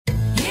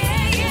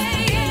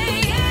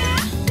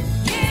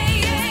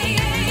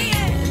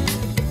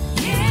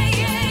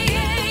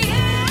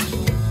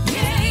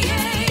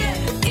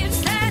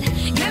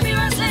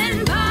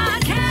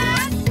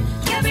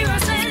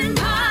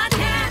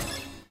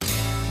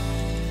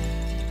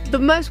The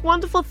most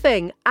wonderful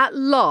thing, at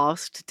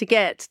last, to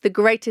get the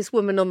greatest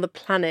woman on the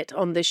planet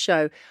on this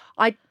show.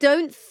 I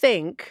don't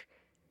think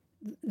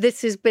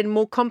this has been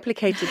more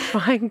complicated to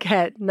try and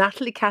get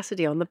Natalie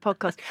Cassidy on the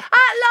podcast.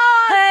 At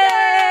last!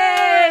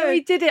 Hey! We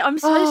did it. I'm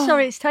so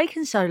sorry it's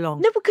taken so long.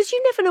 No, because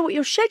you never know what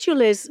your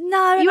schedule is.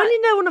 No. You only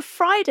know on a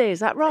Friday, is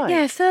that right?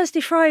 Yeah,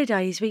 Thursday,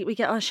 Fridays, we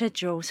get our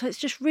schedule. So it's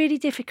just really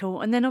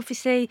difficult. And then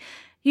obviously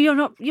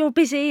you're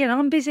busy and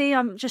I'm busy.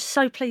 I'm just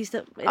so pleased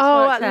that it's worked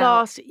out.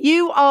 Last.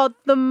 You are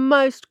the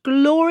most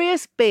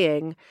glorious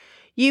being.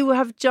 You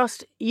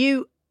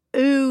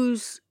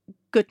ooze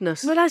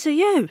goodness. Well, as are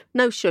you.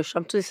 No, shush.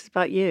 This is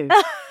about you.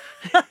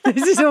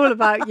 This is all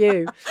about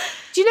you.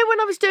 Do you know,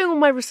 when I was doing all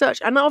my research,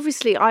 and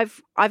obviously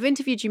I've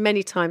interviewed you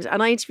many times,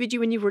 and I interviewed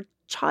you when you were a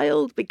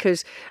child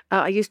because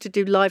I used to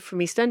do live from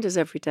EastEnders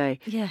every day.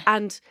 Yeah.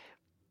 And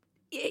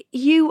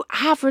you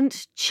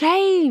haven't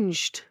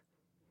changed.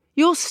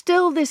 You're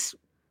still this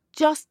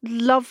just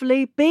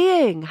lovely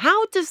being.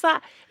 How does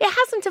that... It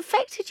hasn't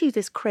affected you,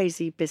 this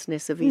crazy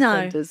business of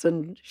EastEnders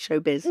and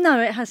showbiz. No,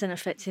 it hasn't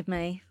affected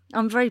me.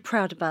 I'm very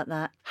proud about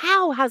that.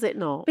 How has it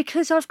not?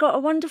 Because I've got a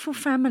wonderful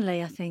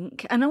family, I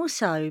think. And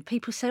also,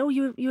 people say, oh,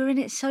 you were in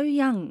it so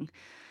young.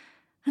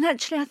 And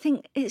actually, I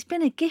think it's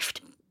been a gift.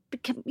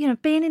 You know,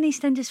 being in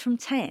EastEnders from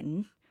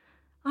 10,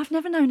 I've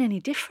never known any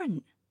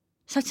different.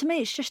 So to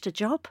me, it's just a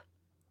job.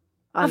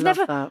 I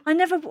never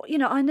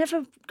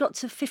got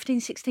to 15,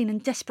 16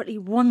 and desperately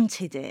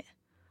wanted it.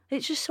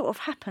 It just sort of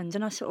happened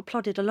and I sort of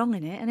plodded along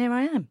in it and here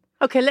I am.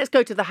 Okay, let's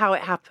go to the how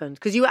it happened.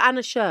 Because you were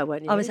Anna Sher,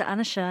 weren't you? I was at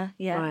Anna Sher,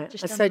 yeah. Right.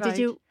 Just So did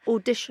you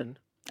audition?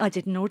 I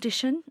did an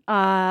audition.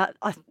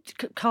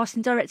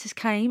 Casting directors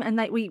came and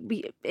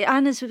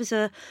Anna's was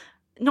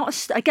not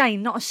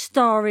a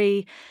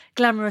starry,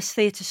 glamorous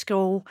theatre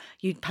school.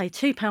 You'd pay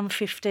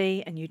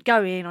 £2.50 and you'd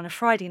go in on a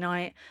Friday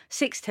night,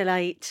 6 till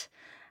 8,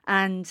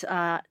 and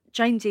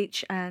Jane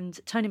Deitch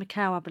and Tony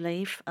McCow, I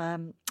believe,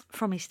 from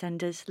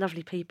EastEnders,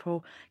 lovely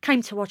people,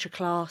 came to watch a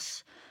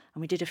class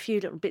and we did a few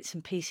little bits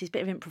and pieces,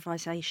 bit of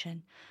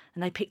improvisation,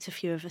 and they picked a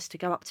few of us to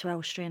go up to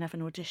Elstree and have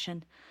an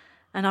audition.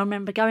 And I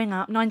remember going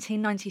up,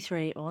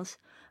 1993 it was,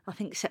 I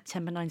think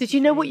September 93. Did you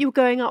know what you were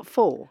going up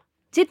for?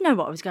 Did know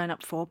what I was going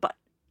up for, but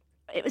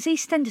it was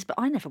EastEnders, but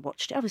I never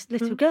watched it. I was a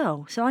little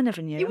girl, so I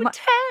never knew. You were 10?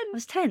 I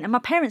was 10, and my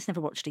parents never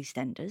watched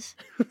EastEnders.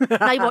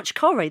 They watched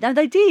Corrie. No,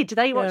 they did.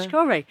 They watched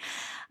Corrie.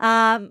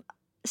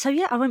 So,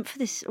 yeah, I went for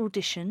this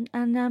audition,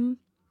 and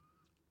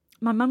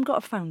my mum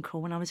got a phone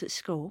call when I was at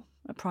school,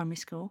 at primary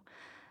school.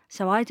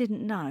 So I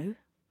didn't know.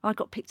 I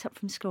got picked up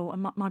from school,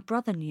 and my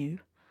brother knew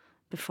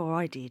before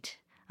I did.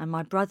 And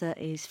my brother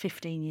is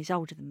 15 years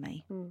older than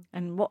me.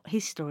 And what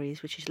his story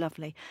is, which is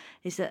lovely,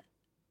 is that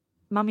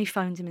Mummy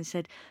phoned him and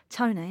said,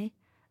 Tony,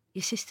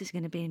 your sister's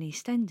going to be in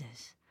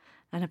EastEnders.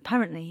 And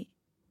apparently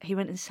he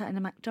went and sat in a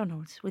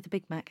McDonald's with a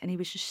Big Mac and he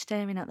was just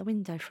staring out the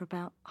window for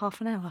about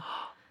half an hour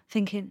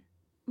thinking,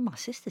 my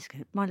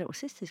little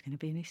sister's going to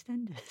be in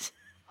EastEnders.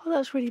 Oh,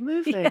 that's really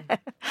moving. Yeah,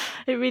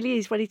 it really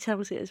is when he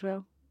tells it as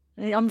well.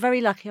 I'm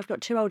very lucky. I've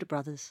got 2 older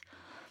brothers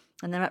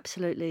and they're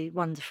absolutely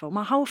wonderful.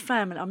 My whole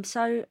family, I'm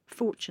so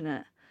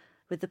fortunate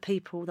with the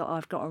people that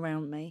I've got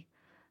around me.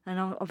 And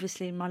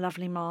obviously my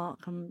lovely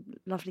Mark and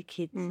lovely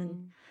kids.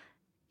 And,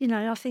 you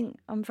know, I think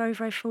I'm very,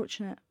 very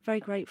fortunate, very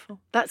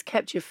grateful. That's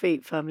kept your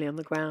feet firmly on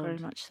the ground. Very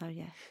much so,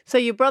 yeah. So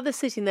your brother's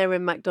sitting there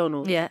in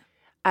McDonald's. Yeah.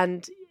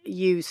 And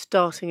you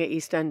starting at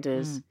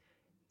EastEnders.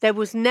 There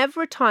was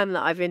never a time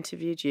that I've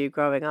interviewed you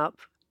growing up.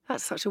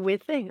 That's such a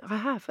weird thing. I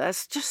have.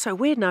 That's just so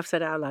weird, and I've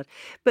said it out loud.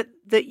 But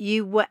that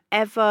you were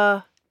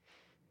ever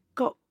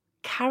got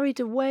carried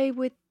away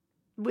with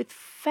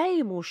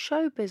fame or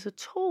showbiz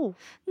at all.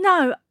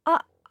 No,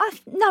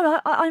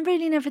 I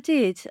really never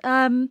did.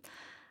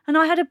 And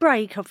I had a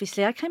break,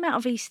 obviously. I came out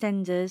of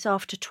EastEnders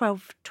after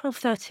 12,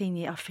 13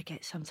 years. I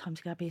forget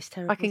sometimes, Gabby, it's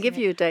terrible. I can give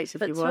you dates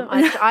if you want.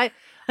 12...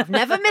 I've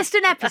never missed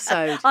an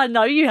episode. I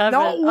know you haven't.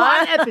 Not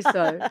one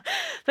episode.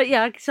 But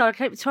yeah, so I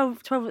came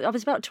 12, I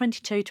was about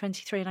 22,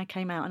 23 and I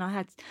came out and I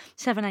had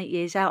 7, 8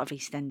 years out of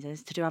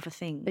EastEnders to do other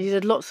things. You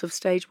did lots of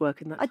stage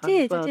work in that time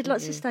did. as well, I did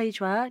lots you? of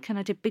stage work and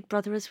I did Big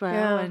Brother as well.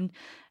 Yeah. And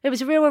it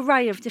was a real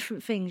array of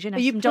different things, you know,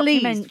 Are you some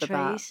pleased documentaries. for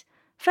that?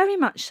 Very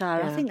much so.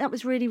 Yeah. I think that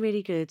was really,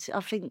 really good.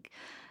 I think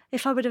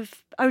if I would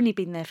have only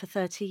been there for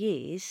 30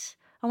 years,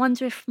 I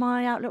wonder if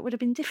my outlook would have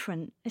been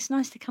different. It's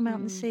nice to come out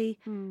and see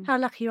how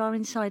lucky you are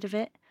inside of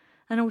it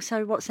and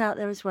also what's out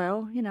there as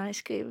well. You know, it's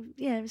good.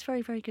 Yeah, it was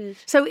very, very good.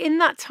 So in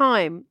that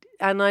time,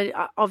 and I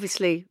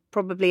obviously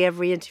probably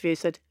every interview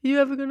said, are you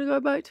ever going to go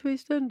back to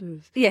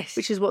EastEnders? Yes.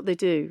 Which is what they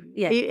do.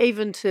 Yeah.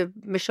 Even to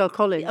Michelle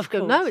Collins. Of Go,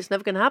 course. no, it's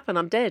never going to happen.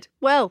 I'm dead.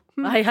 Well.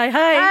 Hey,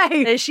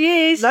 Hey. there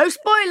she is. No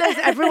spoilers.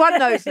 Everyone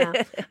knows now.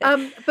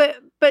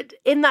 But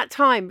in that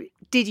time,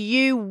 did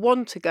you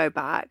want to go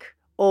back?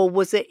 Or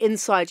was it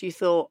inside you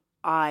thought,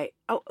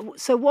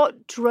 so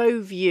what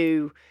drove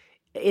you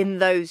in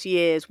those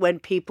years when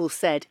people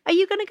said, are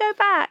you going to go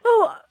back?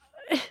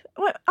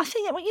 Well, I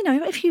think, you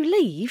know, if you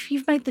leave,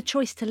 you've made the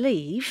choice to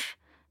leave,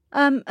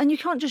 and you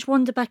can't just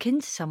wander back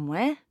into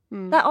somewhere.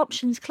 That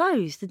option's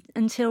closed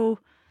until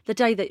the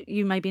day that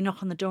you maybe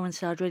knock on the door and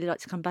say, I'd really like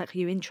to come back, are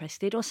you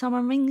interested? Or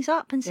someone rings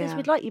up and says,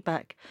 we'd like you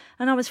back.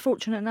 And I was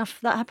fortunate enough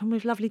that happened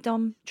with lovely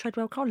Dom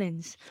Treadwell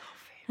Collins.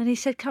 And he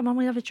said, come on,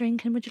 we'll have a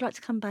drink and would you like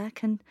to come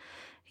back? And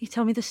he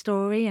told me the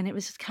story, and it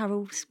was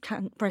Carol's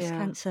breast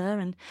cancer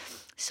and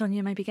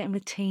Sonia maybe getting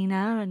with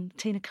Tina and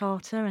Tina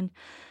Carter and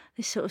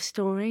this sort of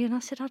story. And I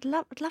said, I'd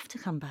love to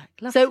come back.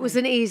 So it was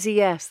an easy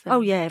yes then?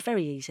 Oh, yeah,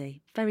 very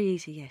easy. Very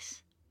easy,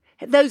 yes.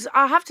 Those,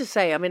 I have to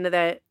say, I mean,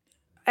 they're,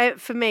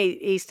 for me,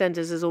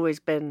 EastEnders has always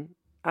been,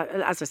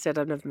 as I said,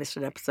 I've never missed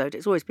an episode.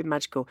 It's always been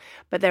magical.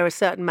 But there are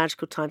certain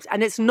magical times.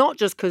 And it's not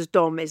just because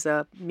Dom is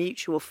a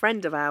mutual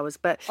friend of ours,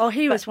 but... Oh,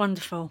 he was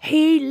wonderful.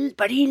 He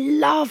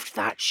loved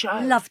that show.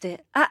 Loved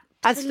it. Absolutely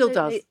and still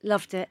does.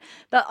 Loved it.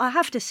 But I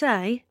have to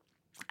say,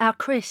 our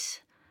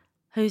Chris,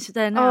 who's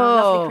there now,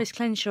 lovely Chris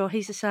Clenshaw,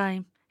 he's the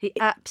same. He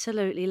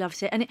absolutely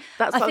loves it. And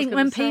I think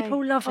when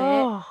people love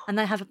it and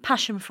they have a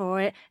passion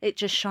for it, it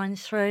just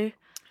shines through.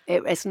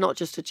 It's not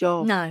just a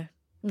job.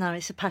 No,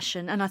 it's a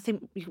passion. And I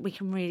think we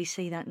can really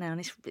see that now, and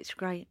it's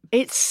great.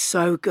 It's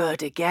so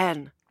good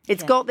again.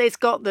 It's got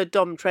the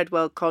Dom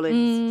Treadwell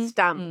Collins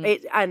stamp.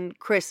 And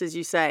Chris, as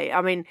you say,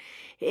 I mean,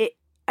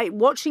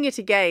 watching it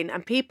again,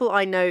 and people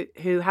I know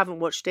who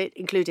haven't watched it,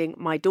 including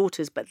my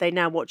daughters, but they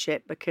now watch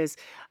it because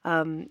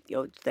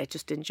they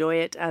just enjoy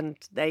it and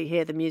they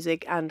hear the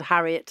music. And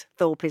Harriet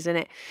Thorpe is in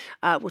it.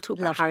 We'll talk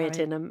about Harriet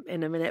in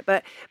a minute,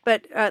 but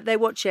they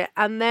watch it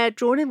and they're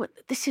drawn in with,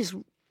 this is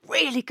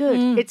really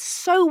good. It's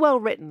so well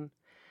written,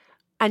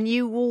 and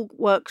you all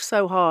work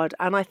so hard.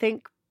 And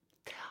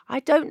I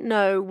don't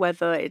know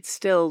whether it's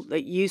still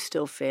that you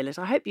still feel it.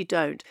 I hope you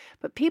don't.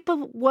 But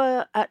people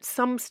were at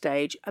some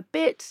stage a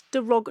bit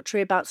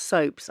derogatory about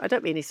soaps. I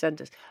don't mean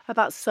EastEnders,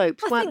 about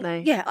soaps, weren't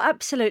they? Yeah,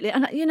 absolutely.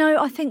 And,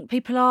 I think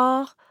people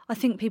are. I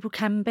think people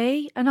can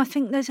be. And I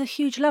think there's a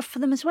huge love for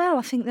them as well.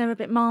 I think they're a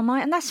bit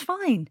Marmite, and that's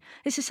fine.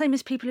 It's the same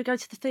as people who go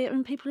to the theatre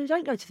and people who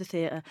don't go to the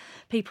theatre.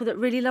 People that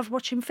really love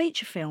watching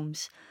feature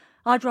films.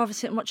 I'd rather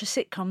sit and watch a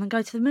sitcom than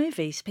go to the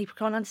movies. People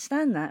can't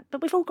understand that.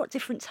 But we've all got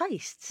different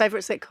tastes.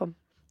 Favourite sitcom?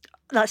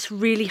 That's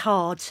really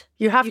hard.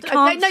 You have to.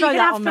 Can't No, you can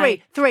have three.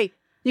 Me. Three.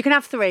 You can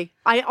have three.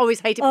 I always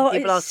hate it when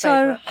people ask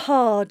favourite. It's so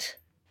hard.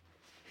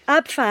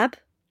 Ab Fab.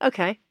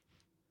 Okay.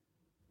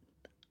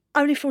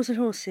 Only Fools and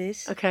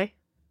Horses. Okay.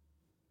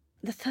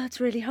 The third's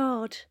really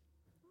hard.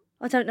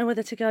 I don't know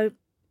whether to go.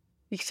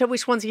 So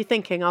which ones are you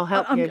thinking? I'll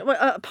help you.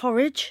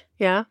 Porridge.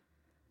 Yeah.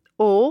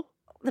 Or?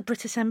 The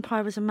British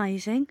Empire was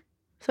amazing.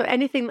 So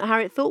anything that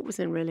Harriet Thorpe was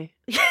in, really?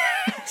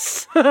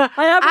 Yes. I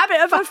am a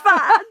bit of a fan.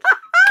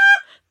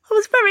 I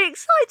was very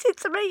excited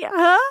to meet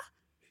her.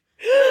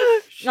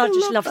 I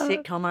just love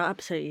sitcom. I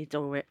absolutely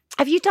adore it.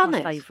 Have you done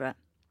it? My favourite.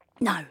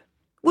 No.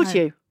 Would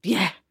you?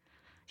 Yeah.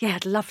 Yeah,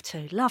 I'd love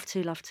to. Love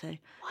to.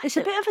 It's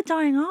a bit of a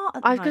dying art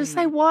at the I was going to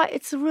say, why?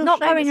 It's a real not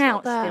shame going it's out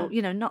not there.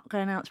 still. Not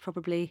going out's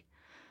probably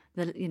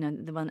the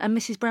one. And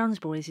Mrs. Brown's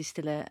Boys is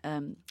still a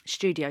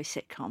studio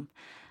sitcom.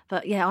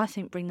 But yeah, I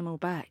think bring them all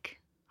back.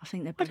 I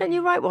think they're. Why don't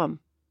you write one?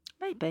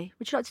 Maybe.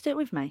 Would you like to do it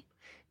with me?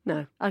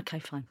 No. Okay,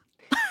 fine.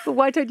 But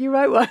why don't you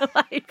write one?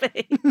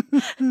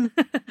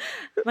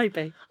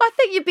 Maybe. I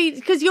think you'd be,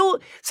 because your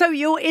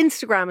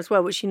Instagram as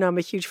well, which I'm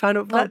a huge fan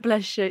of. Oh,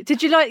 bless you.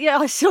 Did you like? Yeah,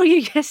 I saw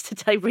you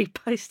yesterday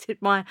reposted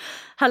my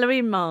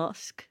Halloween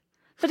mask.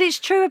 But it's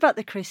true about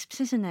the crisps,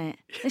 isn't it?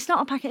 It's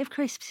not a packet of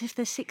crisps if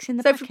there's 6 in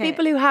the packet. So for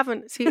people who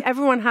haven't, see,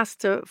 everyone has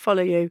to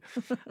follow you.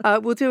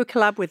 We'll do a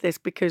collab with this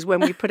because when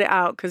we put it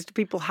out, because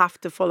people have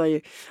to follow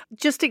you.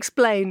 Just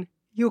explain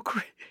your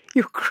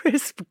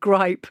crisp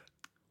gripe.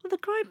 Well, the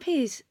gripe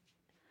is,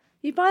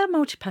 you buy a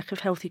multi-pack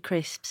of healthy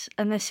crisps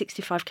and they're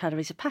 65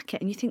 calories a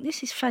packet and you think,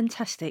 this is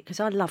fantastic because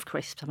I love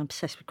crisps. I'm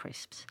obsessed with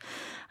crisps.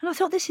 And I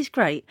thought, this is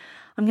great.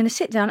 I'm going to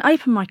sit down,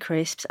 open my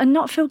crisps and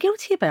not feel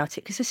guilty about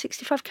it because there's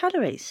 65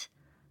 calories.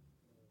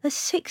 There's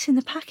 6 in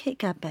the packet,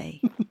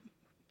 Gabby.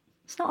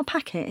 It's not a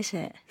packet, is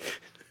it?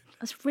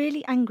 I was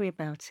really angry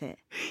about it.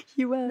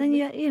 You were. Then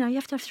you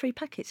have to have 3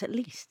 packets at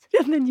least.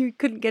 And then you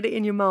couldn't get it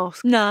in your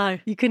mask. No.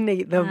 You couldn't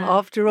eat them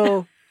after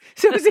all.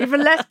 So it was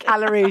even less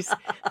calories.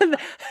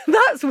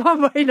 That's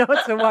one way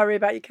not to worry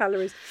about your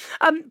calories.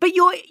 But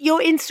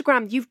your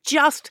Instagram, you've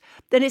just,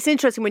 and it's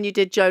interesting when you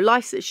did Joe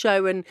Lycett's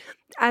show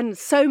and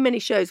so many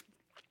shows,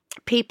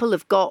 people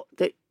have got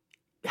that,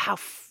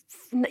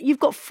 you've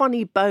got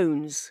funny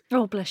bones.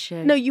 Oh, bless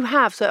you. No, you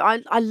have. So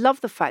I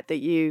love the fact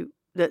that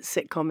that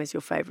sitcom is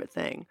your favourite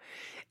thing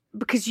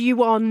because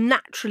you are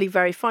naturally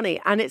very funny.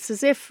 And it's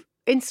as if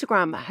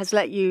Instagram has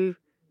let you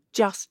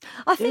just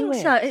I think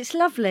so. It's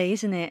lovely,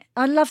 isn't it?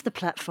 I love the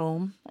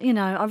platform.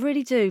 I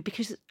really do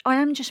because I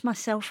am just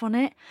myself on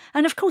it.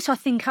 And of course I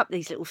think up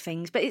these little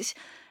things, but it's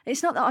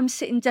not that I'm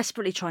sitting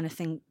desperately trying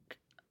to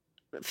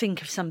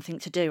think of something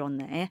to do on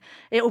there.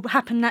 It will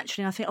happen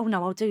naturally and I think, oh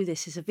no, I'll do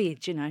this as a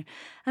vid,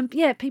 And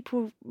yeah,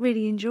 people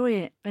really enjoy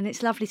it and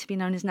it's lovely to be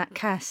known as Nat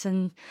Cass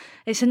and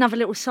it's another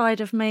little side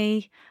of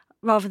me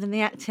rather than the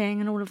acting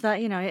and all of that,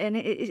 and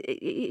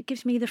it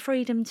gives me the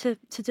freedom to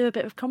do a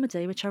bit of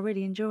comedy, which I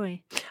really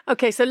enjoy.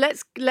 Okay, so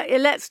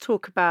let's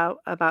talk about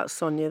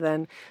Sonia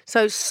then.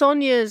 So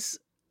Sonia's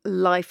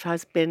life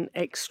has been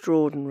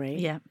extraordinary.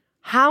 Yeah.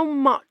 How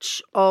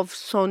much of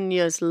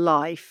Sonia's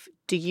life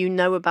do you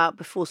know about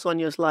before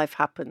Sonia's life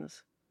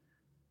happens?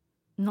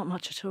 Not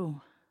much at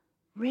all.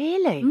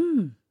 Really?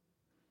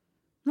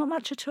 Not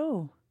much at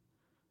all.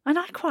 And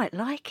I quite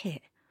like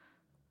it.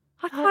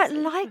 I quite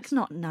like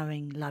not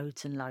knowing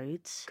loads and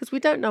loads. Because we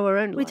don't know our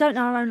own lives. We don't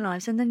know our own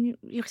lives. And then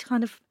you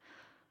kind of...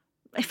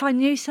 If I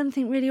knew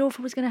something really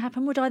awful was going to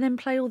happen, would I then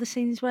play all the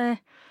scenes where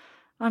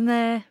I'm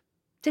there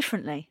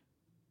differently?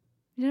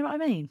 You know what I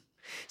mean?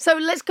 So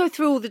let's go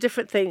through all the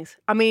different things.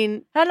 I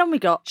mean... How long we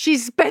got?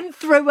 She's been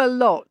through a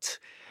lot.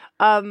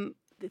 The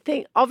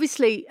thing,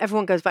 obviously,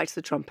 everyone goes back to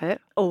the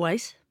trumpet.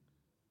 Always.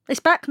 It's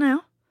back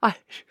now.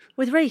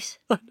 With Reese.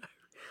 I know.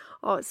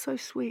 Oh, it's so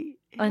sweet.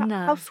 I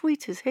know. How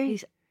sweet is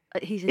he?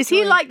 He's is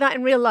he like that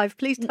in real life?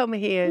 Please tell me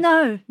he is.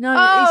 No.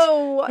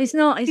 Oh, he's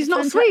not. He's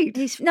not sweet.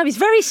 He's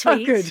very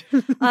sweet.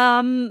 Oh,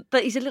 good.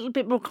 But he's a little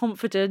bit more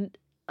confident.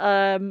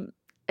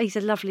 He's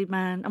a lovely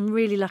man. I'm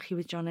really lucky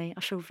with Johnny.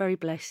 I feel very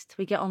blessed.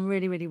 We get on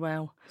really, really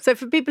well. So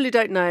for people who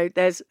don't know,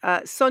 there's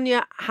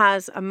Sonia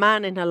has a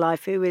man in her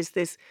life who is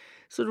this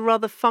sort of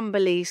rather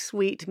fumbly,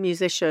 sweet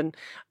musician,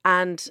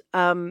 and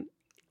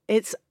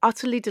it's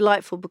utterly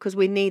delightful because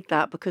we need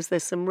that, because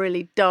there's some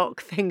really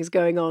dark things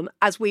going on.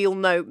 As we all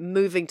know,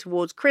 moving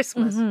towards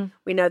Christmas,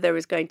 we know there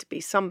is going to be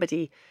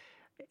somebody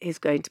is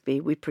going to be,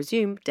 we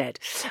presume, dead.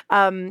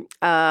 And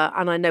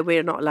I know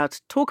we're not allowed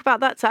to talk about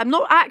that, so I'm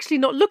not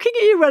looking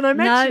at you when I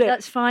mention it. No,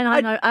 that's fine.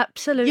 I know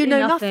absolutely You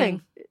know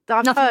nothing.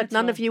 I've Nothing heard at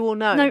none all. of you all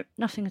know. No,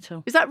 nothing at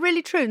all. Is that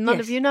really true? None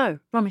of Yes. you know?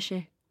 Promise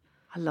you.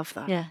 I love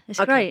that. Yeah, it's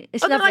Okay. great.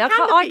 It's Oh, then lovely. I can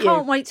look I at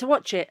can't you. wait to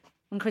watch it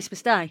on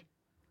Christmas Day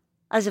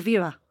as a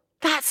viewer.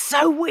 That's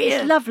so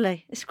weird. It's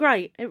lovely. It's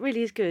great. It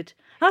really is good.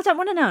 I don't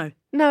want to know.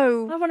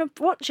 No. I want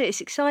to watch it.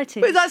 It's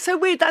exciting. But that's so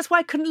weird. That's why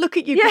I couldn't look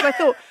at you, because I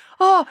thought,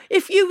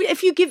 if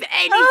you give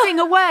anything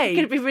away. You're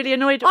going to be really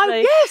annoyed with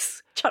me.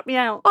 Yes. Chuck me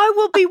out. I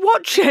will be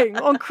watching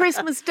on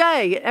Christmas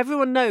Day.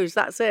 Everyone knows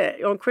that's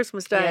it, on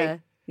Christmas Day.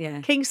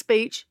 Yeah. King's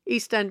Speech,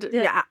 EastEnders.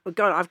 Yeah,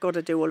 God, I've got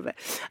to do all of it.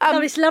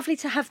 No, it's lovely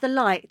to have the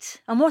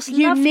light. And what's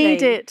You lovely,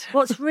 need it.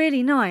 What's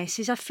really nice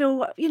is I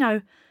feel,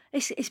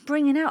 it's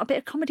bringing out a bit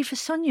of comedy for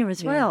Sonia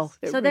as well.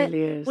 It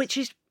really is. Which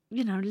is,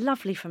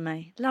 lovely for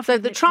me. Lovely. So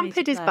the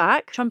trumpet is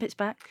back. Trumpet's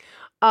back.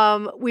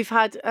 We've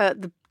had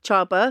the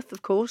childbirth,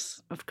 of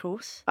course. Of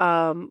course.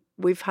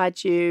 We've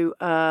had you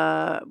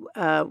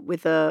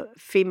with a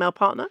female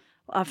partner.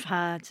 I've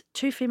had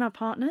 2 female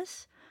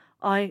partners.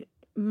 I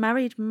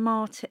married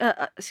Martin.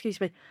 I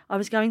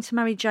was going to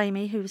marry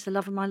Jamie, who was the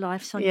love of my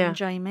life, Sonia and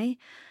Jamie,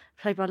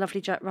 played by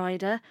lovely Jack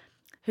Ryder,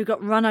 who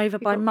got run over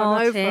by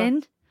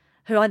Martin,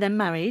 who I then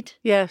married.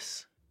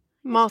 Yes.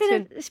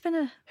 Martin. It's been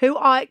a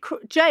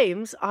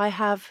James, I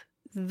have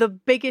the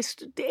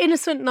biggest,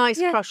 innocent, nice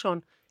crush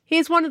on. He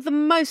is one of the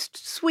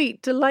most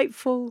sweet,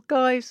 delightful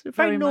guys.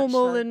 Very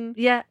normal much so. and...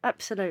 Yeah,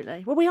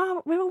 absolutely. Well,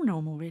 we're all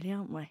normal, really,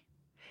 aren't we?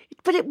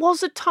 But there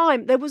was a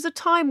time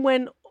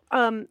when,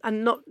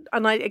 not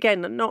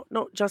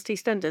just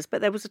EastEnders,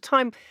 but there was a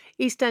time,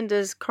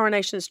 EastEnders,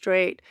 Coronation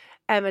Street,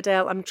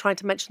 Emmerdale, I'm trying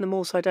to mention them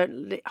all so I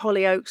don't,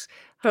 Hollyoaks.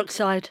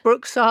 Brookside.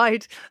 I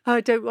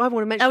want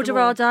to mention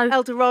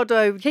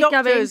Eldorado. Keep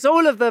Doctors,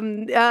 all of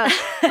them.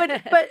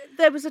 But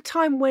there was a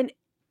time when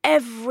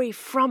every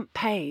front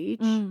page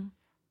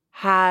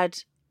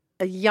had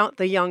the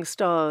young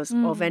stars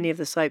of any of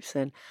the soaps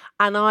in.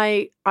 And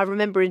I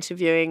remember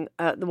interviewing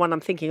the one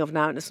I'm thinking of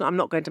now, and I'm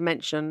not going to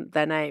mention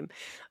their name,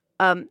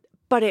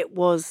 but it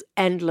was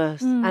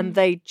endless and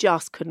they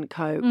just couldn't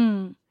cope.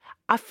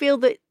 I feel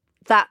that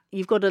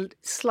you've got a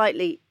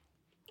slightly...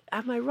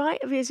 Am I right?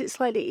 Is it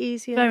slightly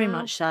easier Very now?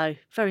 much so.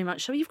 Very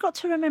much so. You've got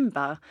to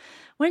remember,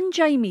 when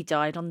Jamie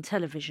died on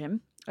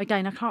television,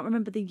 again, I can't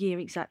remember the year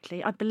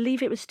exactly, I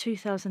believe it was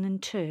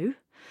 2002,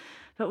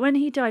 but when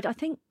he died, I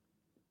think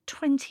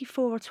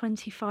 24 or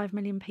 25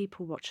 million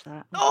people watched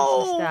that on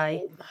Christmas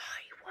Day. Oh, my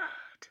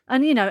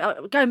And,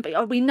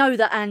 word. we know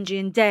that Angie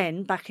and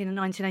Den, back in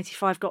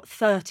 1985, got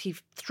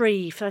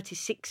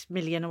 36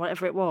 million or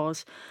whatever it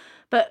was.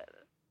 But...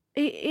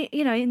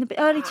 in the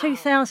early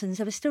 2000s,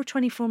 there were still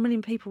 24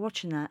 million people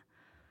watching that.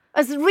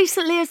 As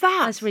recently as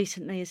that? As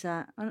recently as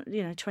that.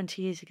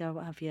 20 years ago,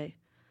 what have you.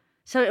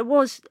 So it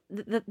was,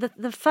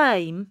 the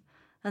fame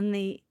and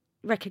the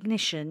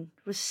recognition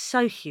was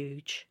so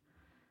huge.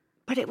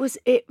 But it was...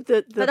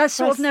 But that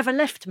sort of never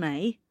left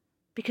me,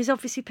 because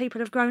obviously people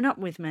have grown up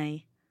with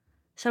me.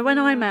 So when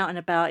I'm out and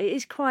about,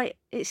 it's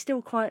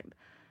still quite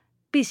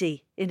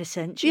busy, in a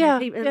sense.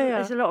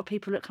 There's a lot of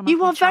people that come up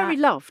You are and chat. very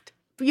loved.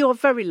 You're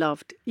very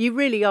loved. You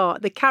really are.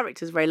 The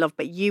character's very loved,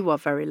 but you are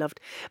very loved.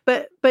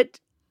 But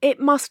it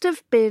must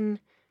have been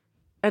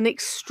an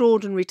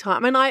extraordinary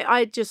time. I mean,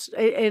 I just,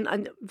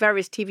 in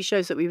various TV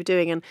shows that we were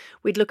doing, and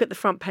we'd look at the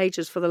front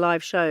pages for the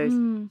live shows,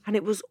 and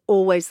it was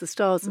always the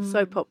stars of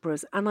soap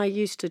operas. And I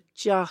used to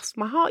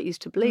my heart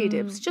used to bleed.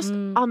 It was just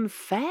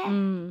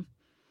unfair.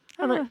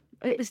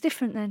 It was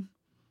different then,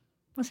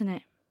 wasn't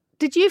it?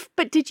 Did you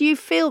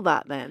feel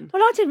that then?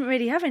 Well, I didn't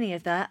really have any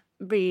of that,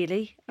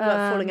 really.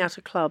 About falling out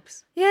of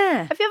clubs?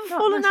 Yeah. Have you ever not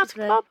fallen out of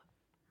massively. club?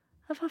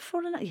 Have I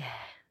fallen out? Yeah.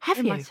 Have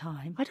in you? my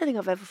time. I don't think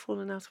I've ever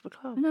fallen out of a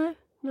club. No.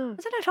 No.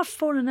 I don't know if I've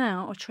fallen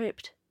out or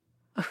tripped.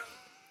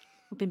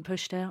 Or been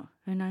pushed out.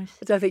 Who knows?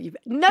 I don't think you've...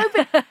 No,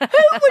 but who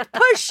would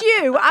push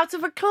you out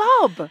of a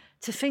club?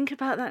 To think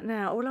about that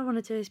now, all I want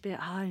to do is be at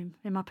home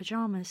in my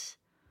pyjamas.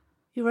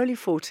 You're only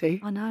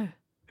 40. I know.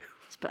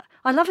 But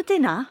I love a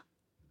dinner.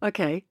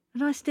 Okay. A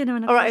nice dinner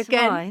and a All glass right, of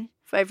again, wine.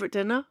 favourite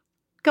dinner?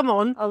 Come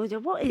on. Oh,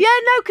 what is... Yeah,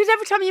 no, because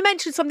every time you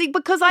mention something,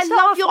 because I It's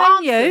love your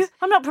half menu. answers.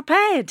 I'm not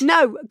prepared.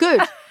 No,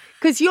 good.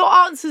 Because your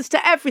answers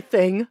to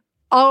everything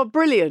are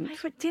brilliant.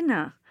 Favourite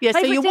dinner. Yeah,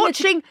 so Favourite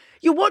dinner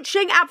you're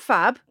watching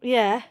AbFab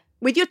Yeah.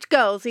 with your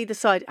girls either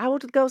side. How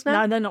old are the girls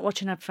now? No, they're not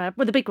watching AbFab.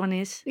 Well, the big one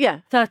is. Yeah.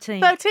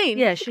 13. 13?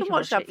 Yeah, You she can can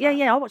watch watch it. AbFab.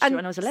 Yeah, I watched And it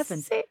when I was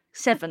 11. 6?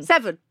 7.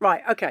 7.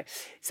 Right, okay.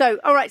 So,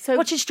 all right, so...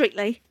 Watching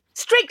Strictly.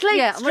 Strictly?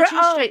 Yeah, I'm watching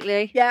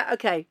Strictly. Yeah,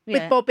 okay. With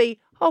Yeah. Bobby.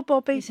 Oh,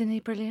 Bobby. Isn't he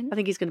brilliant? I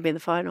think he's going to be in the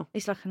final.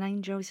 He's like an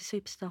angel. He's a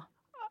superstar.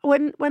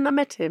 When I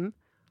met him,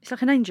 He's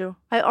like an angel.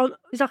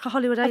 He's like a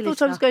Hollywood I A-lister.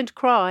 thought I was going to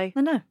cry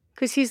I know.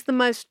 because he's the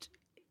most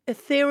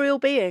ethereal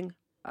being.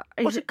 What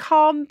He's, a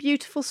calm,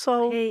 beautiful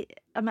soul.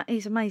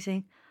 he's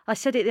amazing. I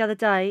said it the other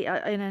day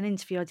in an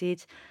interview I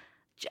did.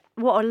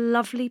 What a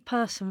lovely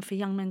person for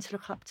young men to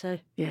look up to.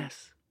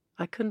 Yes,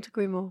 I couldn't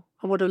agree more.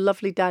 And what a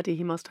lovely daddy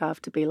he must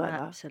have to be like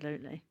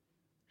Absolutely.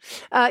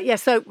 that. Yeah,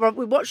 so we're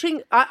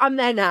watching... I'm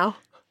there now.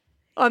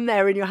 I'm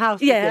there in your house.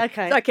 with Yeah, you.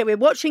 okay. Okay, we're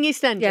watching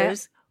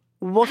EastEnders.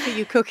 What are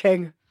you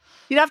cooking?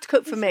 You don't have to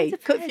cook for me.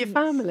 It Cook for your depends.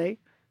 family.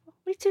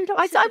 We do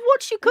I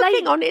watch you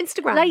cooking on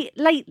Instagram.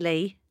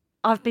 Lately,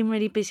 I've been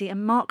really busy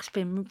and Mark's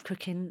been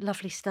cooking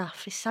lovely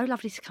stuff. It's so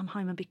lovely to come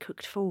home and be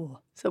cooked for.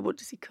 So what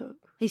does he cook?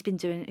 He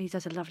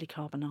does a lovely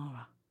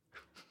carbonara.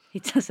 He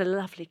does a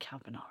lovely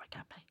carbonara,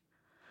 Gabby.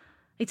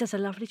 He does a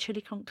lovely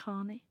chili con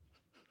carne.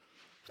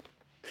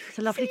 It's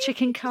a lovely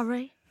chicken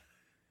curry.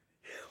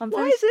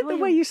 Why is it the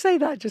way you say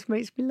that just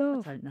makes me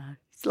laugh? I don't know.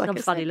 It's like I'm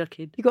I funny said,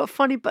 looking. You got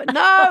funny but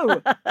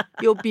no,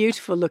 you're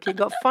beautiful looking.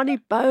 Got funny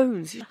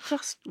bones. You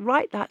just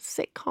write that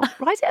sitcom.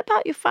 Write it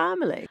about your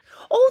family.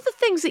 All the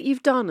things that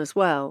you've done as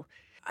well.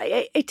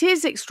 It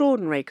is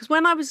extraordinary because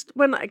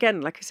when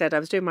again, like I said, I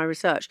was doing my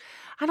research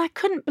and I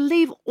couldn't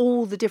believe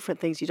all the different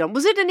things you've done.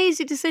 Was it an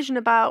easy decision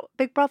about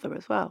Big Brother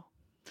as well?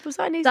 Was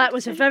that an easy? That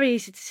was a very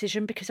easy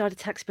decision because I had a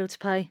tax bill to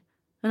pay,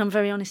 and I'm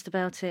very honest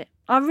about it.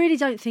 I really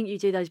don't think you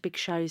do those big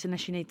shows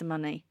unless you need the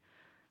money.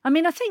 I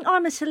mean, I think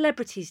I'm a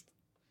celebrity's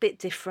bit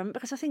different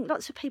because I think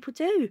lots of people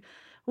do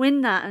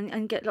win that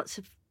and get lots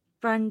of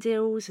brand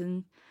deals,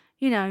 and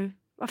I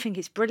think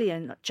it's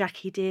brilliant. Like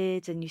Jackie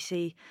did, and you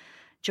see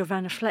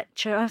Giovanna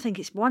Fletcher. I think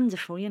it's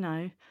wonderful,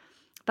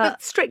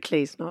 But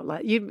Strictly's not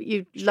like you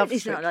love Strictly.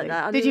 It's not like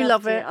that. Did you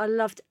love it? I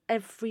loved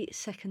every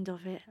second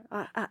of it.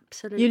 I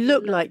absolutely. You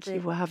looked loved like it.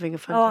 you were having a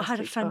fantastic Oh, I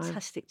had a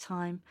fantastic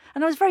time.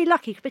 And I was very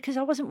lucky because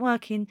I wasn't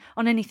working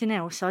on anything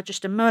else. I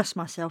just immersed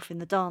myself in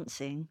the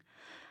dancing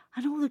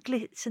and all the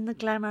glitz and the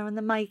glamour and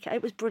the makeup.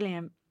 It was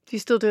brilliant. Do you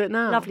still do it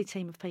now? Lovely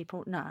team of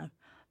people. No.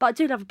 But I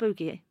do love a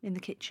boogie in the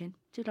kitchen.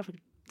 Do love a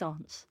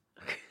dance.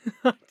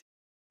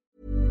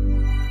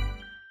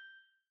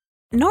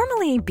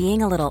 Normally,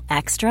 being a little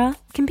extra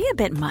can be a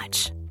bit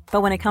much.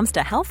 But when it comes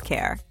to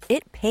healthcare,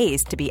 it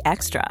pays to be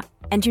extra.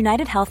 And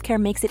United Healthcare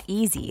makes it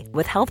easy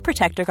with Health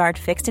Protector Guard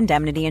fixed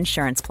indemnity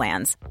insurance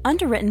plans.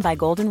 Underwritten by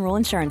Golden Rule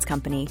Insurance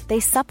Company, they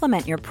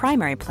supplement your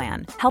primary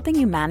plan, helping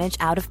you manage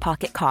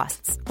out-of-pocket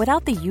costs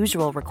without the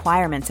usual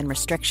requirements and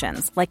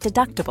restrictions like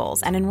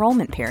deductibles and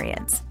enrollment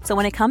periods. So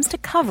when it comes to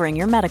covering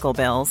your medical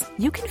bills,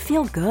 you can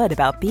feel good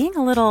about being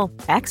a little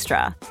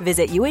extra.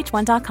 Visit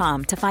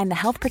uh1.com to find the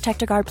Health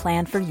Protector Guard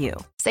plan for you.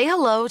 Say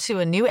hello to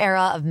a new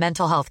era of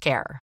mental health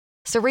care.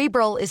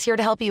 Cerebral is here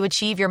to help you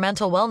achieve your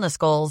mental wellness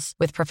goals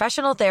with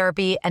professional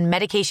therapy and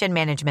medication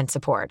management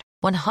support.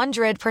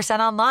 100%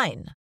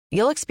 online.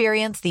 You'll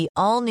experience the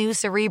all-new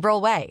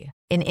Cerebral Way,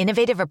 an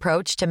innovative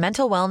approach to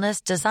mental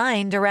wellness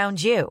designed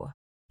around you.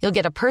 You'll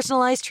get a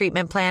personalized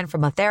treatment plan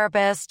from a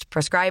therapist,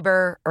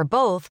 prescriber, or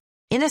both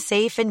in a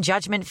safe and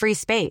judgment-free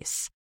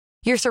space.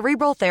 Your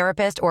Cerebral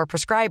therapist or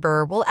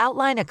prescriber will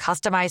outline a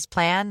customized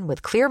plan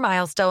with clear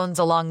milestones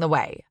along the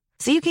way,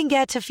 so you can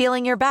get to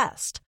feeling your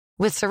best.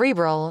 With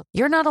Cerebral,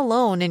 you're not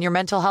alone in your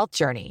mental health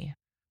journey.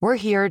 We're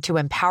here to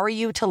empower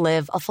you to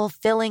live a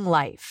fulfilling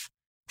life.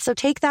 So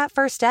take that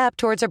first step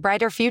towards a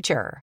brighter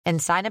future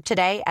and sign up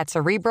today at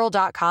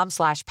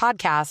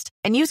Cerebral.com/podcast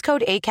and use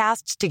code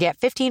ACAST to get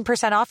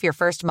 15% off your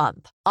first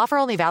month. Offer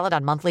only valid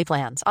on monthly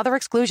plans. Other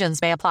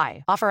exclusions may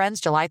apply. Offer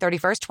ends July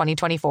 31st,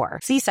 2024.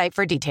 See site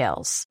for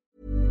details.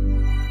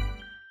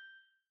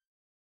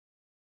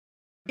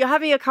 You're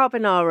having a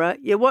carbonara,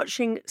 you're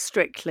watching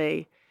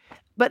Strictly,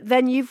 but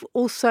then you've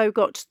also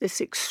got this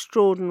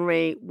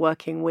extraordinary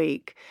working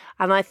week.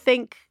 And I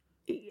think,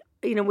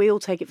 we all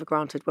take it for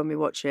granted when we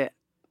watch it.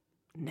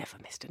 Never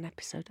missed an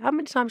episode. How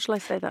many times shall I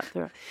say that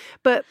throughout?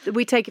 But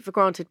we take it for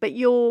granted. But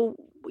your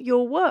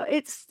work,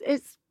 it's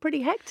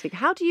pretty hectic.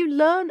 How do you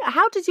learn?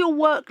 How does your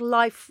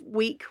work-life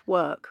week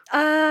work?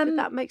 Did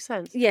that make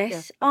sense?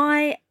 Yes.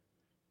 Yeah.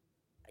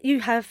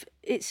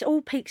 It's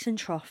all peaks and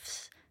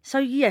troughs. So,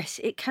 yes,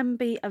 it can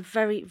be a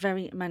very,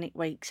 very manic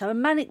week. So a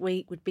manic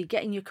week would be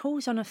getting your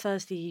calls on a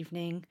Thursday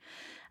evening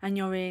and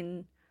you're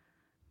in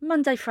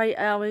Monday for 8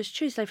 hours,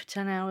 Tuesday for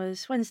 10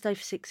 hours, Wednesday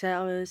for 6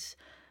 hours,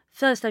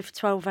 Thursday for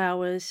 12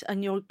 hours,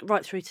 and you're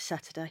right through to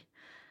Saturday.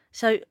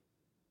 So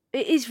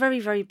it is very,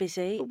 very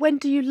busy. But when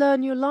do you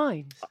learn your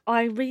lines?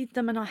 I read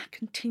them and I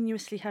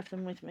continuously have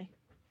them with me.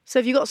 So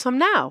have you got some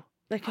now?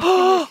 They're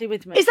continuously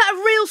with me. Is that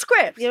a real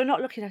script? You're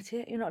not looking at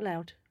it. You're not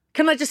allowed.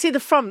 Can I just see the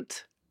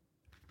front?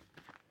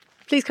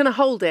 Please, can I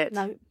hold it?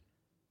 No.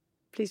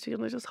 Please,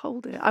 can I just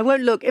hold it? I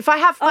won't look. If I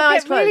have my I'll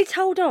eyes get really closed.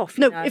 told off.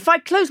 No, you know. if I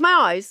close my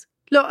eyes,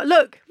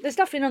 look. There's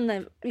nothing on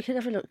there. You can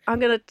have a look. I'm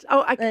going to...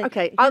 Oh, There,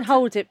 okay. You can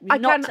hold it. You're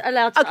not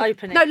allowed to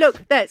open it. No,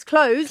 look, there, it's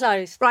closed.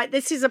 Closed. Right,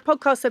 this is a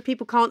podcast so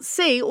people can't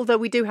see, although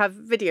we do have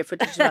video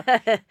footage now.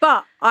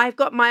 But I've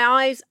got my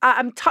eyes...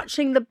 I'm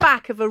touching the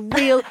back of a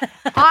real...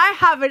 I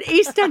have an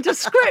EastEnders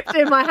script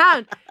in my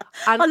hand.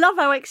 And I love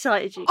how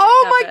excited you get.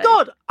 oh my Gabby.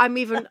 God!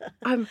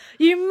 I'm...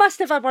 You must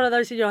have had one of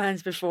those in your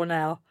hands before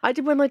now. I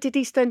did when I did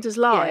EastEnders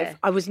Live. Yeah.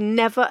 I was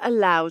never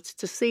allowed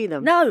to see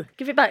them. No,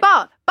 give it back.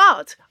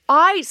 But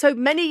so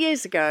many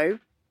years ago,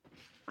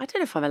 I don't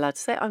know if I'm allowed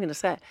to say it. I'm going to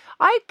say it.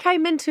 I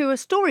came into a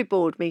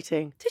storyboard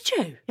meeting. Did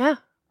you? Yeah.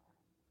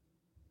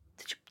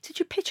 Did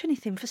you pitch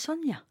anything for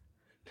Sonia?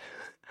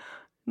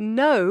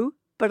 No,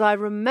 but I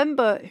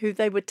remember who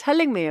they were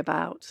telling me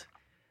about.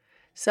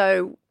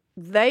 So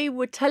they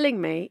were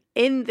telling me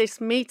in this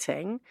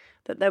meeting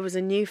that there was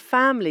a new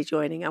family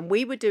joining and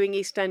we were doing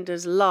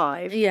EastEnders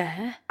Live.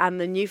 Yeah. And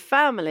the new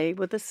family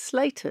were the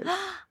Slaters.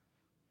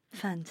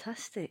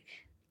 Fantastic.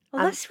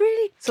 Well, And that's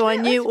really So I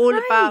that's knew all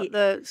great. about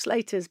the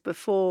Slaters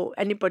before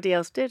anybody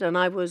else did, and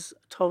I was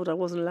told I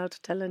wasn't allowed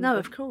to tell anybody. No,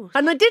 of course.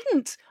 And I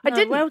didn't. I No,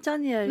 didn't. Well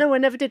done, you. No, I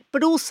never did.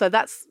 But also,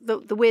 that's the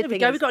weird There we thing.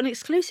 go. Is, We got an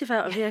exclusive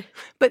out of you.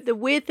 but the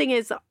weird thing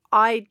is,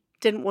 I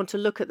didn't want to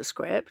look at the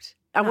script.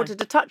 I wanted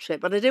to touch it,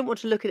 but I didn't want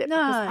to look at it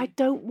because No. I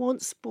don't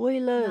want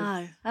spoilers.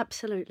 No,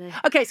 absolutely.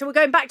 Okay, so we're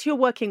going back to your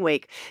working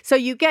week. So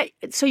you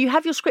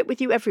have your script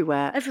with you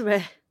everywhere.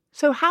 Everywhere.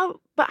 So how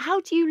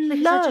do you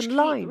Because I learn just keep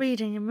lines?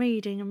 reading and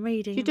reading and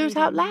reading. You and do it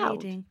reading out and loud?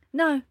 reading.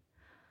 No.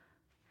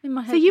 In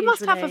my head. So you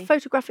must have a usually.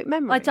 photographic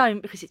memory. I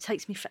don't, because it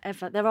takes me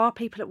forever. There are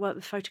people that work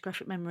with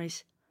photographic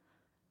memories.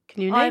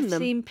 Can you name I've them?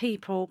 seen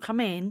people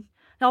come in.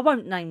 Now, I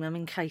won't name them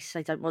in case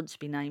they don't want to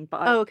be named,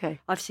 but Oh, okay.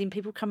 I've seen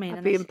people come in I'd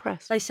and be they,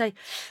 impressed. they say,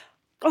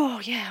 "Oh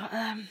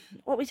yeah,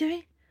 what are we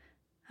doing?"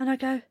 And I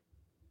go,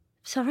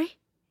 "Sorry,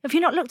 have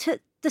you not looked at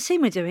the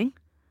scene we're doing?"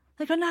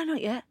 They go, "No,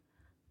 not yet."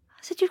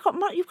 I said, "You've got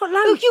loads."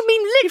 Oh, you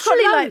mean You've got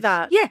literally like loads.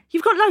 that? Yeah,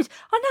 you've got loads.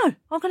 I know.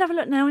 I'm gonna have a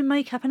look now in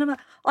makeup, and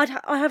I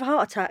have a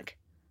heart attack.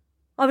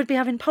 I would be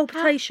having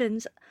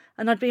palpitations,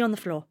 and I'd be on the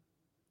floor.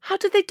 How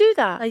did they do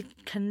that? They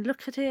can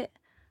look at it,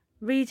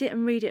 read it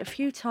a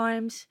few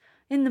times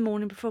in the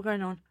morning before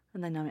going on,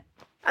 and they know it.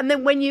 And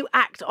then when you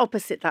act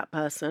opposite that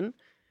person,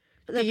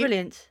 But they're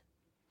brilliant.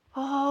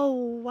 oh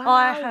wow!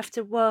 I have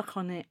to work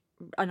on it,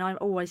 and I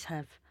always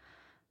have,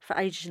 for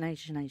ages and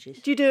ages and ages.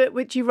 Do you do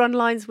it? Do you run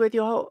lines with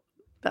your whole?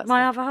 That's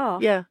My other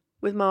half? Yeah,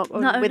 with Mark, or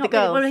No, with the not really.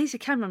 girls. Well, he's a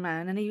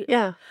cameraman, and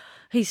Yeah.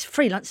 he's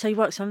freelance, so he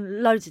works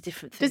on loads of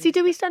different things. Does he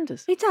do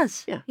EastEnders? He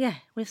does. Yeah. Yeah,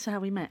 that's how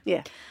we met.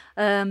 Yeah.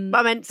 But But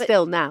I meant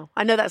still now.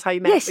 I know that's how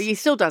you met, Yes. but he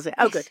still does it.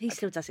 Oh, yes, good. he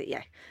still does it,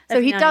 yeah. So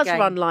Every he now and does again.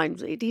 run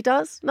lines. He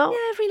does? No? Yeah,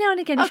 every now and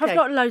again. If Okay. I've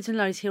got loads and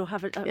loads, he'll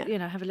have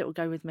Yeah. have a little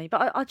go with me.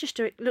 But I just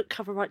do it. Look,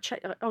 cover, right,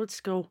 check. Old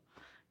school,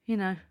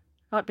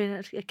 like being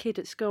a kid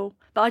at school.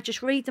 But I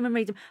just read them and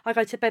read them. I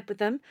go to bed with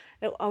them.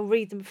 I'll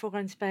read them before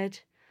going to bed.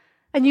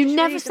 And you Just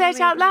never read say them, it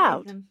read out them, read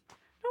loud? them.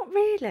 Not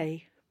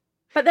really.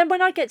 But then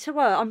when I get to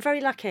work, I'm very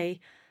lucky.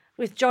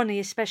 With Johnny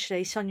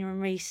especially, Sonia and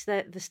Reese,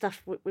 the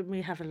stuff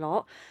we have a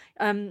lot.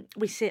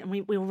 We sit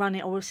and we'll run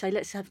it, or we'll say,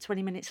 let's have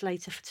 20 minutes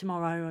later for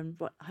tomorrow and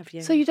what have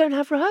you. So you don't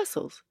have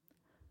rehearsals?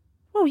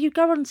 Well, you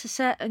go on to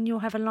set and you'll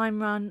have a line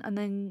run and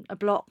then a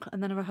block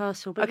and then a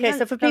rehearsal. But we Okay, so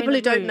don't for go in people a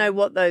who don't room. know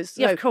what those...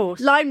 Yeah, so of course.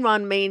 Line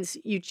run means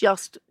you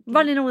just...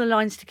 Running all the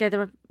lines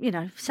together,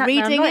 sat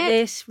Reading down like it?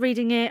 this,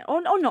 reading it,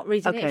 or not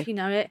reading it Okay. if you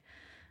know it.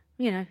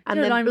 And do a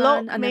then line block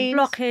run, and means- then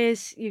block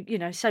is,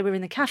 say we're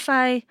in the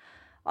cafe,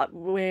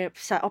 we're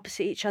sat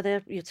opposite each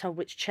other, you're told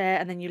which chair,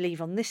 and then you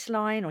leave on this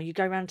line, or you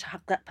go round to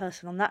hug that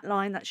person on that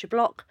line, that's your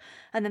block,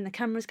 and then the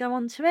cameras go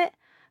onto it,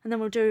 and then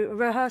we'll do a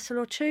rehearsal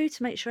or two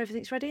to make sure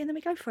everything's ready, and then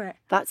we go for it.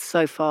 That's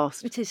so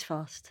fast. It is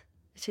fast.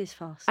 It is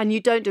fast. And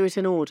you don't do it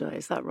in order,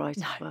 is that right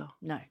as well?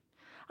 No.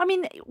 I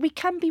mean, we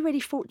can be really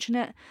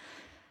fortunate.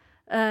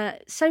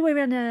 Say we're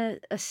in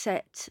a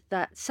set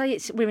that,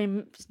 we're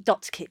in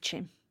Dot's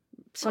kitchen.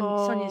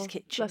 Sonia's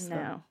kitchen bless her.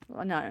 now.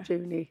 I know.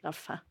 Junie.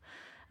 Love her.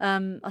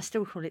 I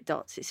still call it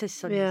Dots. It says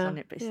Sonia's Yeah, on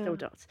it, but it's yeah. still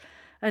Dots.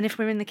 And if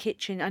we're in the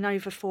kitchen, and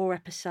over 4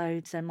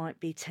 episodes, there might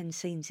be 10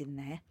 scenes in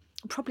there.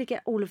 I'll probably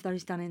get all of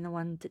those done in the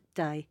one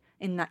day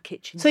in that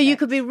kitchen. So you set.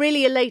 could be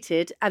really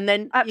elated and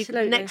then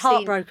Absolutely. next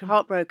Heartbroken. scene,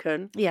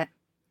 heartbroken. Yeah.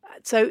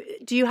 So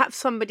do you have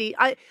somebody...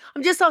 I'm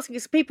just asking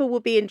because people will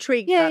be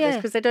intrigued Yeah, about this yeah.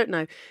 because they don't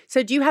know.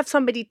 So do you have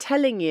somebody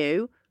telling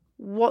you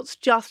what's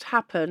just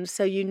happened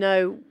so you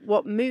know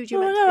what mood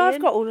you're meant to no, be I've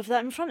in? got all of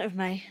that in front of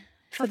me.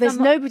 So there's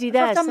nobody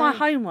there. If I've done my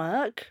saying-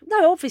 homework.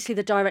 No, obviously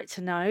the director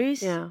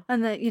knows. Yeah.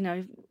 And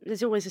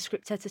there's always a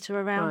script editor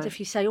around. Right. If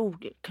you say, "Oh,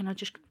 can I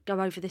just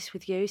go over this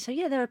with you?" So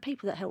yeah, there are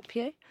people that help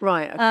you.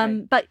 Right,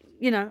 okay. But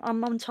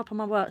I'm on top of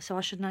my work, so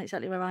I should know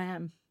exactly where I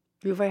am.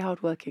 You're very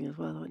hardworking as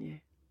well, aren't you?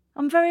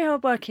 I'm very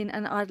hardworking,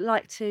 and I'd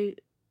like to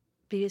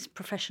be as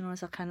professional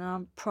as I can, and I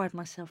pride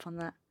myself on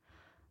that.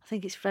 I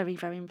think it's very,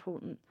 very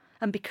important.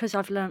 And because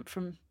I've learnt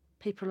from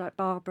people like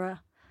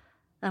Barbara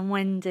and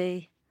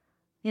Wendy,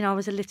 I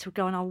was a little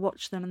girl and I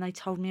watched them and they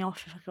told me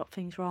off if I got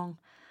things wrong,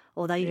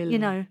 or they, Really?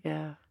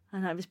 Yeah.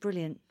 and it was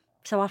brilliant.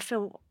 So I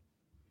feel,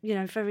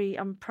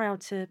 I'm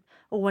proud to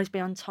always be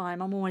on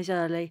time. I'm always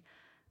early.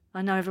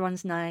 I know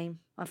everyone's name.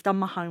 I've done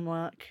my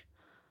homework.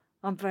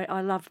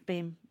 I love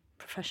being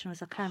professional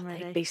as I can,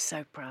 really. They'd be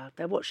so proud.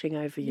 They're watching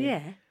over you.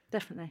 Yeah,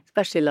 definitely.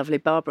 Especially lovely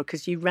Barbara,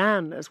 because you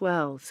ran as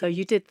well. So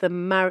you did the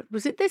marathon.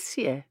 Was it this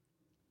year?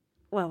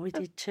 Well, we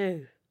did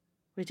two.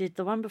 We did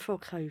the one before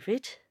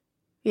COVID.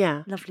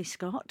 Yeah. Lovely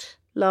Scott.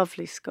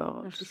 Lovely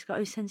Scott. Lovely Scott,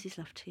 who sends his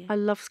love to you. I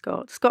love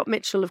Scott. Scott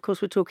Mitchell, of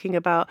course, we're talking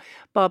about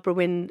Barbara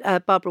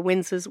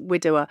Windsor's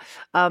widower.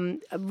 A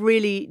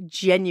really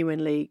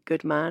genuinely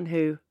good man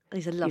who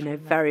He's a lovely man.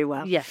 very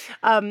well. Yeah.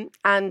 So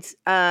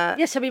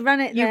we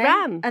ran it You then,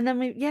 ran? and then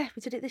we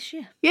did it this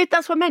year. Yeah,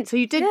 that's what I meant. So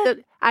you did that,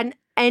 and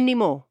any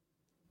more?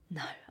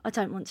 No, I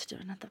don't want to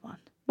do another one.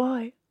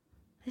 Why?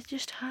 It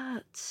just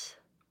hurts.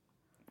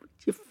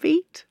 Your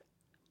feet?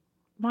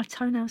 My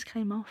toenails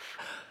came off.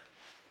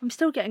 I'm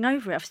still getting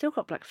over it. I've still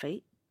got black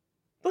feet.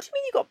 What do you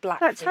mean you got black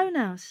Black feet?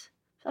 toenails.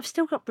 I've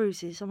still got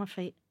bruises on my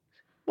feet.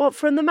 What,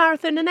 from the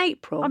marathon in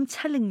April? I'm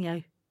telling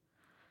you.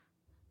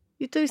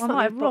 You do I something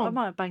might have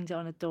wrong. banged it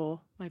on a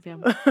door. Maybe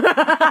I'm...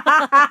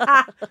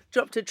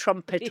 Dropped a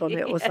trumpet on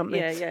it or something.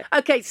 Yeah.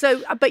 Okay,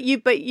 so but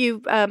you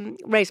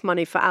raised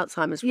money for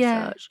Alzheimer's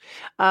research,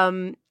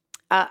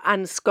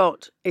 and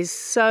Scott is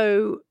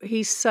so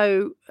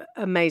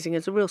amazing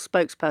as a real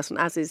spokesperson,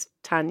 as is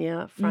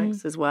Tanya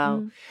Franks as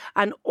well,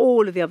 and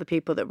all of the other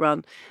people that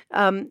run.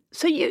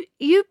 So you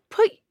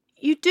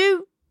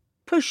do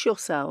push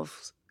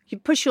yourselves. You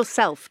push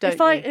yourself, don't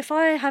you? If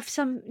I have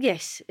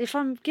if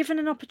I'm given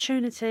an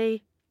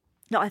opportunity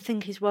that I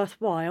think is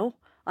worthwhile,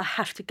 I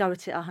have to go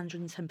at it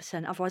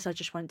 110%. Otherwise, I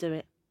just won't do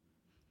it.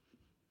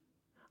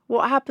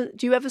 What happens?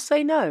 Do you ever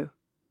say no?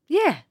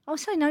 Yeah, I'll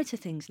say no to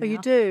things now. Oh, you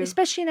do?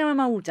 Especially now I'm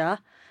older.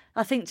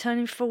 I think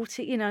turning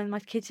 40, my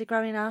kids are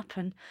growing up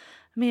and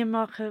me and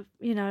Mark are,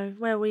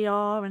 where we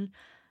are. And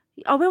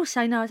I will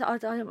say no, I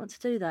don't want to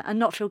do that and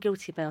not feel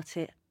guilty about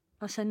it.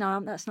 I'll say,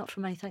 no, that's not for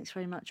me, thanks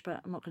very much,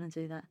 but I'm not going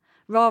to do that.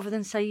 Rather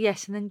than say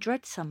yes and then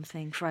dread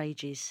something for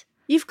ages.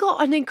 You've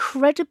got an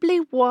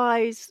incredibly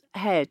wise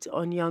head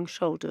on young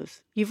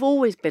shoulders. You've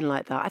always been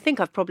like that. I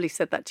think I've probably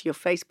said that to your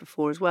face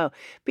before as well,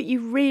 but you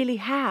really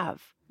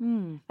have.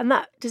 And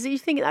you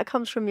think that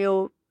comes from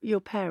your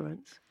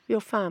parents,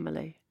 your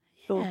family,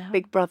 your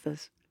big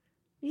brothers?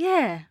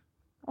 Yeah.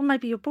 Or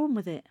maybe you're born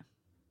with it.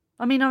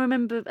 I mean, I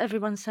remember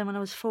everyone saying when I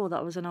was 4 that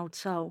I was an old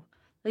soul.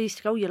 They used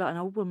to go, "Oh, you're like an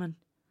old woman."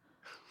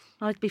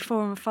 I'd be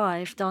 4 and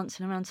 5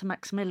 dancing around to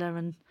Max Miller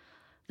and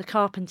the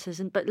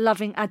Carpenters, but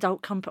loving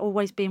adult company,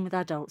 always being with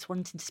adults,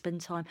 wanting to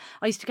spend time.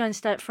 I used to go and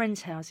stay at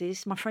friends'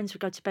 houses. My friends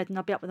would go to bed and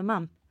I'd be up with a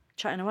mum,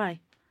 chatting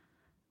away.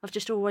 I've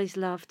just always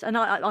loved, and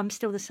I'm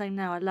still the same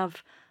now. I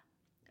love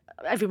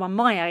everyone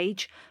my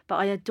age, but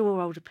I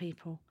adore older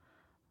people.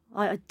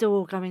 I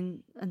adore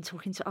going and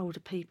talking to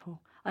older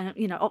people. And,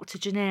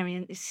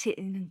 octogenarian is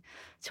sitting and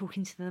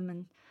talking to them.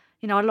 And,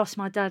 I lost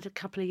my dad a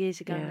couple of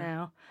years ago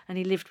now, and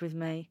he lived with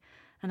me.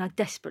 And I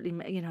desperately,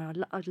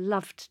 I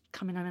loved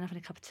coming home and having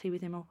a cup of tea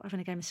with him or having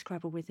a game of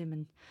Scrabble with him.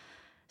 And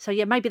so,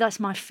 maybe that's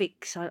my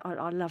fix.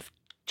 I love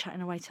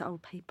chatting away to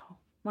old people.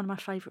 One of my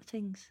favourite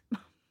things.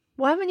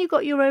 Why haven't you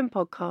got your own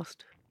podcast?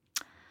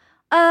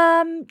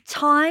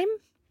 Time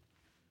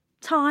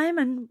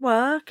and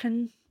work,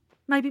 and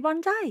maybe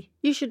one day.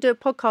 You should do a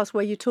podcast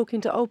where you're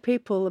talking to old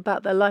people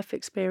about their life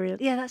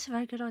experience. Yeah, that's a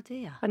very good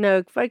idea. I know,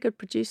 a very good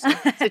producer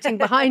sitting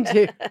behind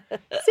you.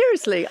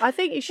 Seriously, I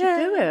think you should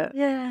do it.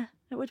 Yeah.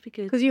 It would be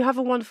good. Because you have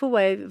a wonderful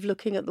way of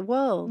looking at the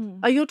world.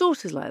 Are your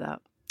daughters like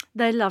that?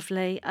 They're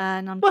lovely,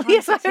 and I'm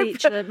trying to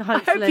teach them,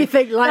 hopefully. I hope you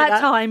think like that.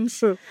 At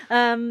times.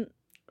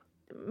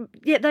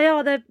 They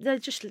are. They're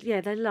just,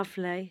 they're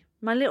lovely.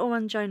 My little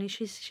one, Joni,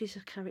 she's a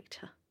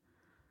character.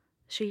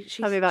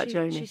 Tell me about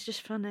Joni. She's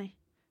just funny.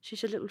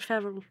 She's a little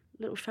feral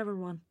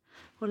one.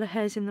 All her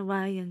hair's in the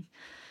way, and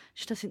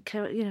she doesn't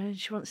care,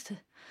 she wants to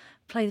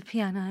play the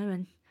piano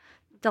and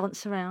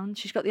dance around.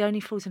 She's got the Only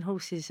Fools and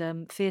Horses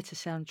theatre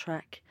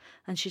soundtrack,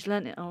 and she's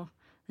learnt it all.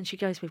 And she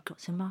goes, "We've got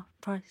some more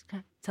price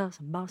cocktails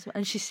and bars,"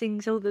 and she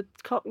sings all the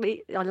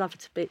Cockney. I love her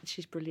to bits.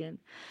 She's brilliant.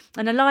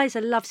 And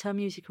Eliza loves her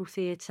musical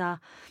theatre.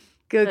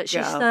 Good but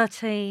girl. She's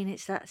 13.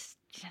 That's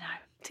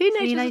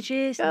teenage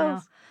years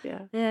girls.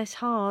 now. Yeah, it's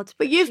hard.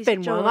 But you've she's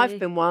been joy. one. I've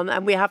been one,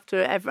 and we have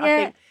to. I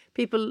think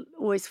People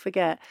always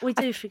forget. We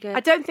do forget. I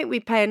don't think we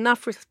pay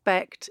enough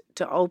respect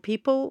to old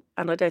people,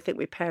 and I don't think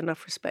we pay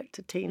enough respect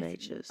to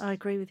teenagers. I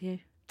agree with you,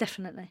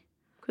 definitely.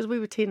 Because we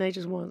were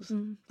teenagers once.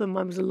 Though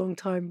mine was a long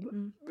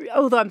time.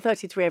 Although I'm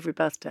 33 every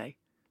birthday.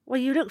 Well,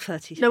 you look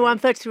 33. No, I'm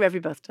 33 every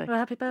birthday. Well,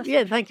 happy birthday.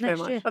 Yeah, thank you very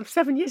Next much. year. I'm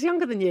 7 years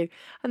younger than you.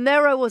 And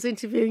there I was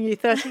interviewing you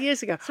 30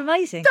 years ago. It's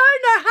amazing.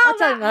 Don't know how I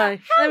don't know.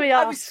 How, There we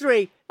are. I was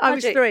three. I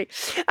was Magic.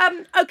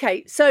 3.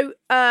 Okay, so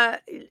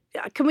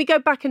can we go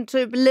back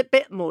into a little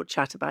bit more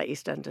chat about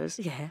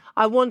EastEnders? Yeah.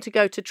 I want to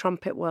go to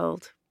Trumpet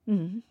World.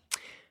 Mm.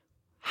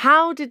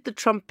 How did the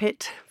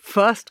trumpet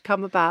first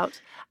come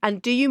about?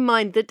 And do you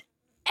mind that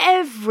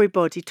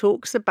everybody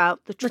talks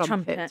about the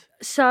trumpet?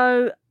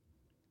 So,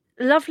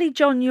 lovely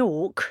John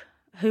York,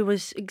 who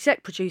was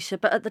exec producer,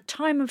 but at the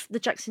time of the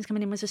Jacksons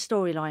coming in was a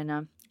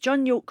storyliner.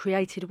 John York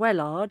created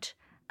Wellard,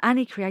 and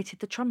he created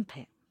the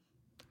trumpet.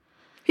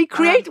 He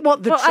created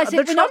what? The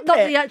trumpet? Not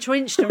the actual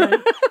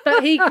instrument,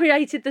 but he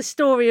created the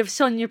story of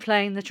Sonia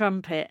playing the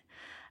trumpet.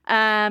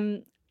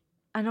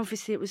 And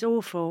obviously it was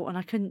awful and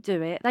I couldn't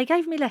do it. They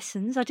gave me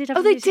lessons. I did have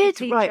a music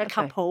teacher, right, a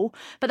couple,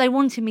 but they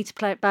wanted me to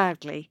play it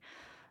badly.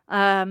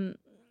 And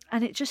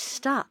it just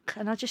stuck.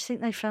 And I just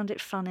think they found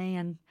it funny.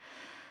 And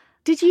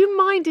did you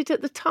mind it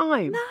at the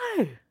time?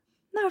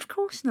 No, of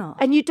course not.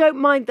 And you don't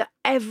mind that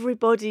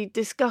everybody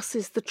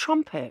discusses the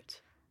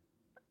trumpet?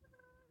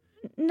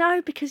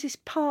 No, because it's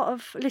part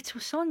of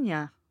Little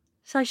Sonia.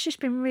 So it's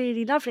just been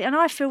really lovely. And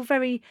I feel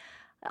very...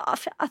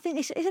 I think,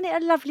 isn't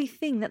it a lovely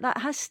thing that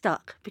has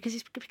stuck? Because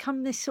it's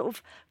become this sort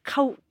of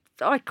cult,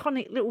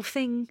 iconic little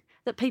thing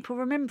that people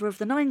remember of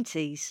the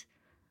 90s,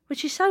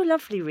 which is so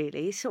lovely,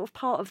 really. It's sort of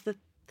part of the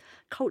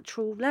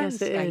cultural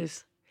landscape. Yes, it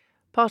is.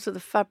 Part of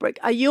the fabric.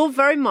 You're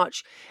very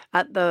much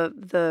at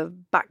the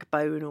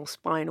backbone or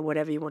spine or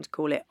whatever you want to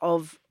call it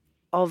of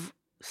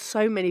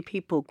so many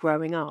people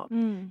growing up.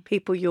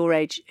 People your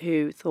age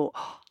who thought,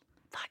 oh,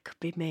 that could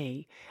be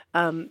me.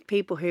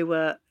 People who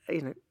were,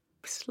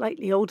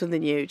 slightly older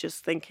than you,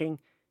 just thinking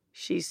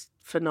she's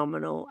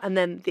phenomenal. And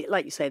then,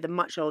 like you say, the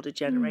much older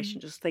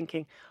generation just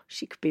thinking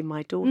she could be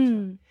my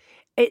daughter.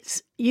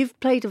 You've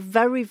played a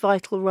very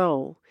vital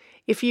role.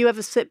 If you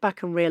ever sit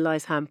back and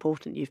realise how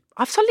important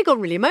I've suddenly gone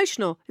really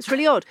emotional. It's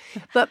really odd.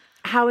 But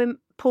how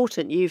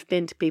important you've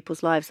been to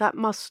people's lives, that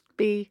must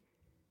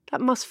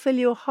fill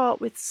your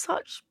heart with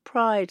such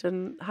pride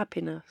and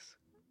happiness.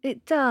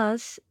 It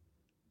does.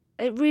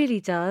 It really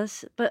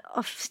does. But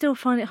I still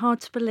find it hard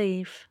to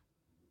believe.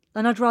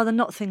 And I'd rather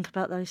not think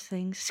about those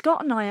things.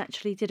 Scott and I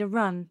actually did a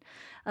run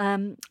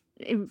in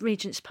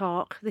Regent's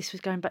Park. This was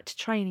going back to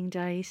training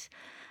days.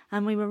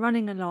 And we were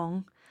running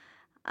along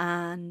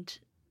and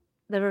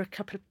there were a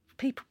couple of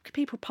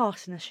people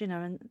passing us,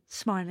 and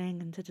smiling.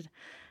 And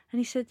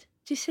he said,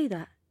 do you see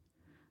that?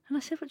 And I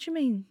said, what do you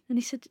mean? And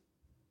he said,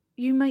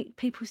 you make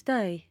people's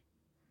day.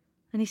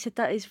 And he said,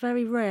 that is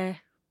very rare.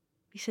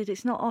 He said,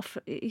 it's not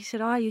often. He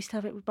said, I used to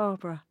have it with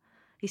Barbara.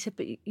 He said,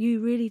 but you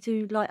really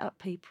do light up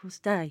people's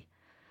day.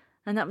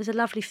 And that was a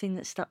lovely thing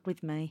that stuck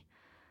with me.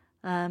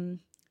 But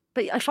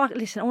if I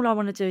listen, all I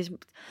want to do is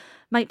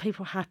make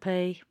people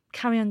happy,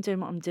 carry on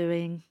doing what I'm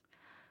doing.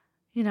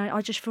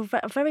 I just feel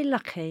very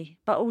lucky.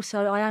 But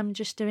also, I am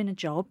just doing a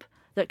job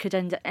that could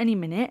end at any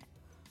minute.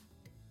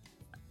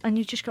 And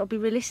you've just got to be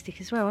realistic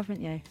as well,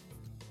 haven't you?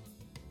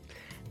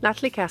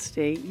 Natalie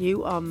Cassidy,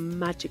 you are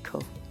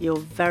magical. You're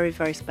very,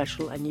 very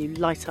special and you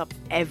light up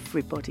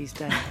everybody's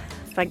day.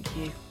 Thank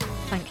you.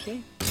 Thank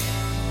you.